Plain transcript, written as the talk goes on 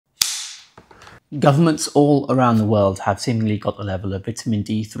Governments all around the world have seemingly got the level of vitamin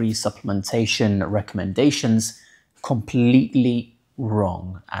D3 supplementation recommendations completely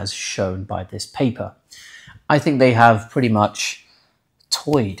wrong, as shown by this paper. I think they have pretty much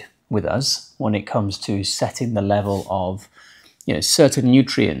toyed with us when it comes to setting the level of certain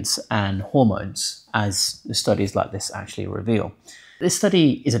nutrients and hormones, as the studies like this actually reveal. This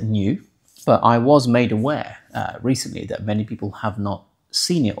study isn't new, but I was made aware recently that many people have not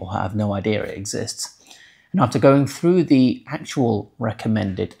seen it or have no idea it exists. And after going through the actual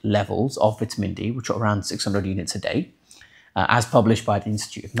recommended levels of vitamin D, which are around 600 units a day, as published by the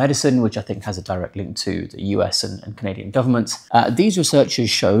Institute of Medicine, which I think has a direct link to the US and Canadian governments, these researchers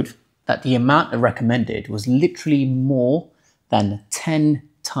showed that the amount recommended was literally more than 10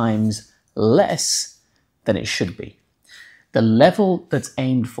 times less than it should be. The level that's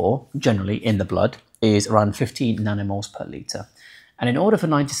aimed for, generally in the blood, is around 15 nanomoles per litre. And in order for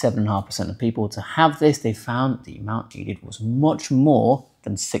 97.5% of people to have this, they found the amount needed was much more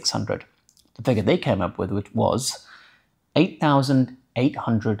than 600. The figure they came up with, which was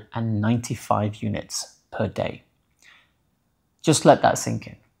 8,895 units per day. Just let that sink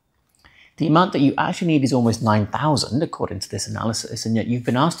in. The amount that you actually need is almost 9,000, according to this analysis, and yet you've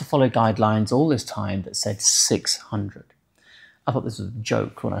been asked to follow guidelines all this time that said 600. I thought this was a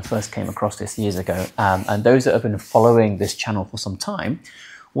joke when I first came across this years ago, and those that have been following this channel for some time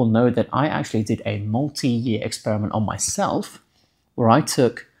will know that I actually did a multi-year experiment on myself where I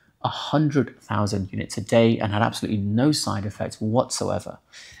took 100,000 units a day and had absolutely no side effects whatsoever.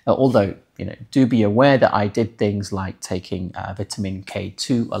 Although, do be aware that I did things like taking vitamin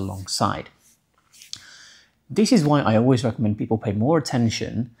K2 alongside. This is why I always recommend people pay more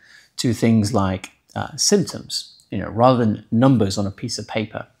attention to things like symptoms, rather than numbers on a piece of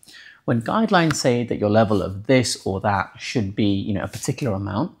paper. When guidelines say that your level of this or that should be, a particular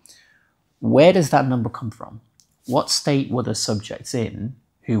amount, where does that number come from? What state were the subjects in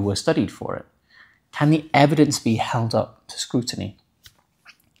who were studied for it? Can the evidence be held up to scrutiny?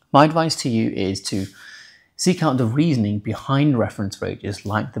 My advice to you is to seek out the reasoning behind reference ranges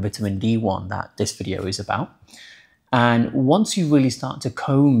like the vitamin D one that this video is about. And once you really start to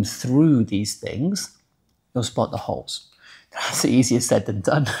comb through these things, you'll spot the holes. That's easier said than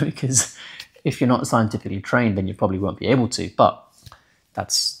done, because if you're not scientifically trained, then you probably won't be able to. But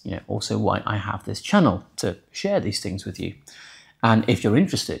that's also why I have this channel, to share these things with you. And if you're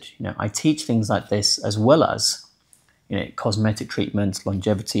interested, I teach things like this as well as cosmetic treatments,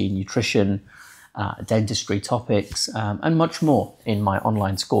 longevity, nutrition, dentistry topics, and much more in my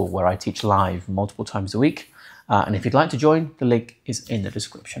online school where I teach live multiple times a week. And if you'd like to join, the link is in the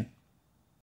description.